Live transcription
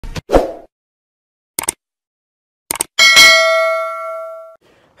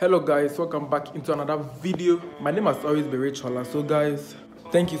Hello guys, welcome back into another video. My name has always been Rachel. So guys,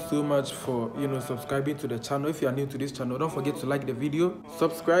 thank you so much for subscribing to the channel. If you are new to this channel, don't forget to like the video,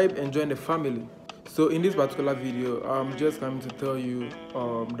 subscribe and join the family. So in this particular video, I'm just going to tell you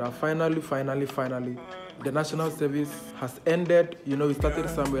that finally the national service has ended. We started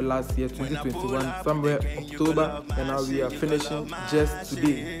somewhere last year, 2021, somewhere October, and now we are finishing just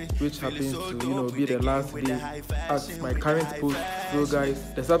today, which happens to be the last day at my current post. So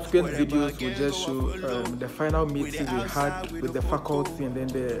guys, the subsequent videos will just show the final meeting we had with the faculty and then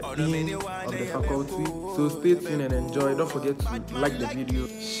the dean of the faculty. So stay tuned and enjoy. Don't forget to like the video,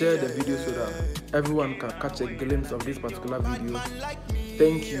 share the video so that everyone can catch a glimpse of this particular video.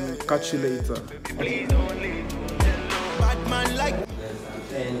 Thank you. Catch you later. I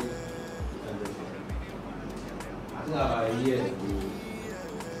think about a year ago,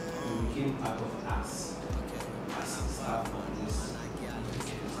 you became part of us as staff on this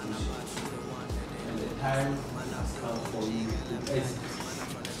institution. And the time has come for you to exit.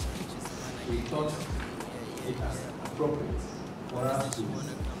 We thought it was appropriate for us to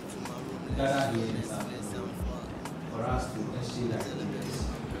gather here this afternoon, for us to exchange ideas,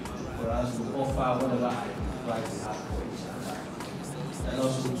 for us to offer whatever advice we have for each other, and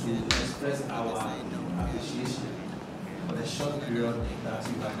also to express our appreciation for the short period that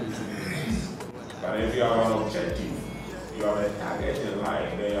you have been with us. But if you have an objective, you have a target in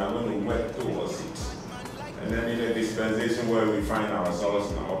life, then you are going to work towards it. And then in a dispensation where we find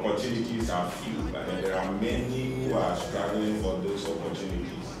ourselves now, opportunities are few, but then there are many who are struggling for those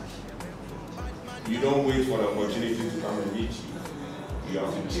opportunities. You don't wait for the opportunity to come and meet you. You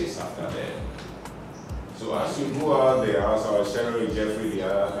have to chase after them. So as you go out there, as I was sharing with Jeffrey the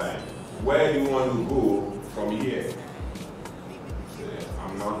other time, where do you want to go from here?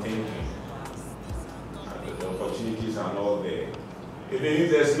 I'm not thinking. The opportunities are not there. Even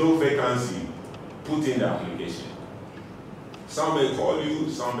if there's no vacancy, put in the application. Some may call you,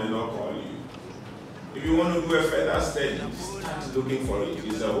 some may not call you. If you want to do a further study, start looking for it.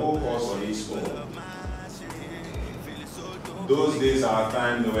 It's a whole course on its own. Those days are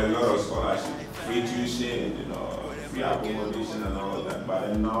time there were a lot of scholarship, free tuition, free accommodation and all that. But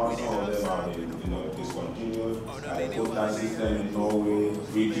then now some of them are discontinued. Like the quota system in Norway,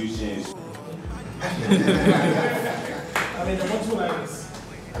 free tuition is I mean, the motto is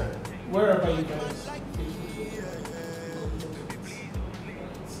wherever you guys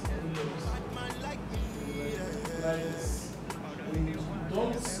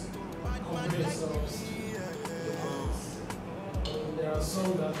don't compare yourselves. There are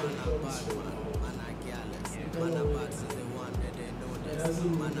some that will come it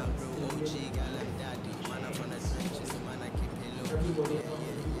doesn't mean that everybody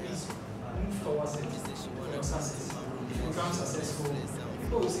towards it, success. Become successful.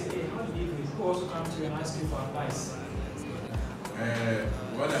 People will say, hey, how do you do it? People also come to you and ask you for advice.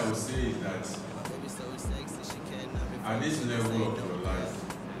 What I would say is that at this level of your life,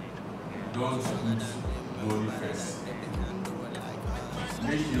 don't put money first.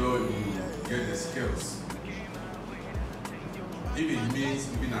 Make sure you get the skills. If it means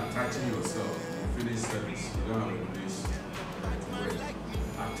even attaching yourself, you finish service, you don't have a place to work.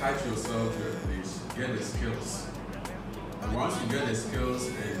 Attach yourself to a place, get the skills. And once you get the skills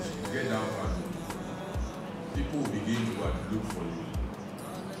and you get that one, people will begin to look for you.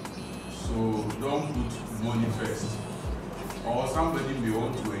 So don't put money first. Or somebody may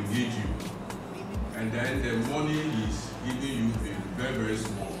want to engage you, and then the money is giving you a very, very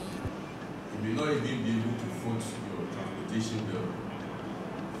small. You may not even be able to foot your transportation bill.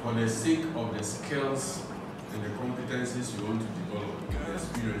 For the sake of the skills and the competencies you want to develop, the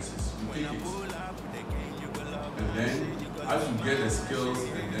experiences, you take it. And then, as you get the skills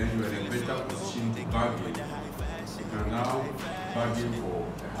and then you are in a better position to bargain, you can now bargain for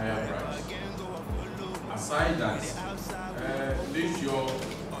a higher price. Aside that, make sure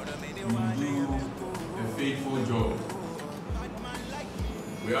you do a faithful job.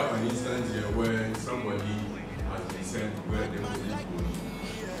 We have an instance here where somebody has been sent where they will need money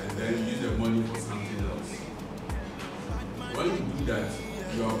and then use the money for something else. When you do that,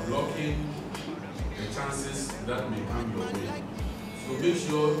 you are blocking the chances that may come your way. So make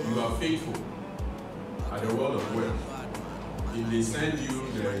sure you are faithful at the world of work. If they send you,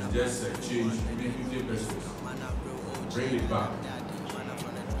 there is just a change, maybe 50 pesos. Bring it back.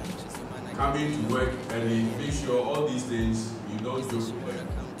 Coming to work early, make sure all these things you don't joke with them.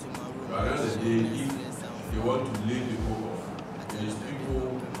 But at the end of the day, if they want to lay people off, there is people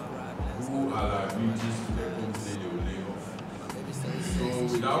who are liabilities to the company they will lay off. So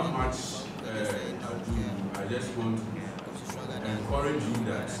without much ado, I just want to encourage you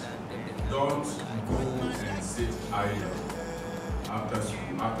that don't go and sit idle after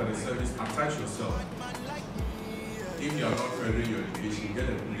school, after the service. Attach yourself. If you are not furthering your education, get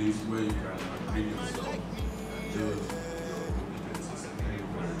a place where you can upgrade yourself and build your competencies. Thank you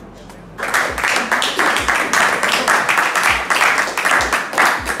very much.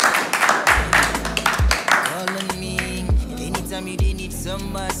 All of me, anytime you did need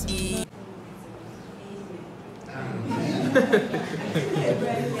somebody.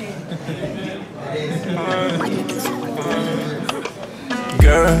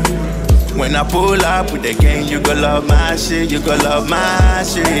 Girl, when I pull up with the gang, you gon' love my shit, you gon' love my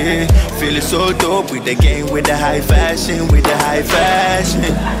shit. Feeling so dope with the gang, with the high fashion, with the high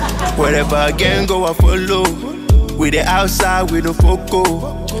fashion. Wherever I gang go, I follow. With the outside, with the foco.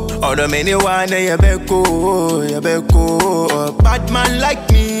 All the many one, you better go, you better go. Bad man like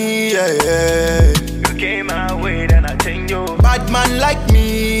me, yeah, yeah. You came my way, then I change you. Bad man like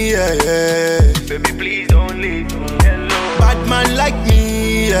me, yeah, yeah. Baby, please don't leave me alone. Bad man like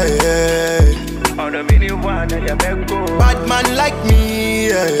me, yeah, yeah. All the many one, you better go. Bad man like me,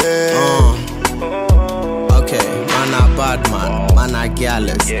 yeah, yeah. Okay, man a bad man a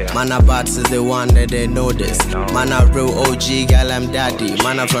gallus. Man a bad since the one that they know this. Man a real OG, gal I'm daddy.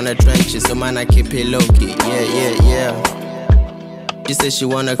 Man a from the trenches, so man I keep it low key. Yeah. She said she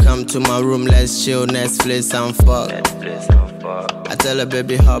wanna come to my room, let's chill, Netflix and fuck. I tell her,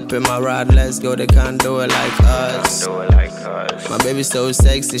 baby, hop in my ride, let's go, they can't do it like us. My baby so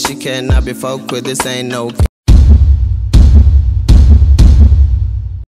sexy, she cannot be fucked with, this ain't no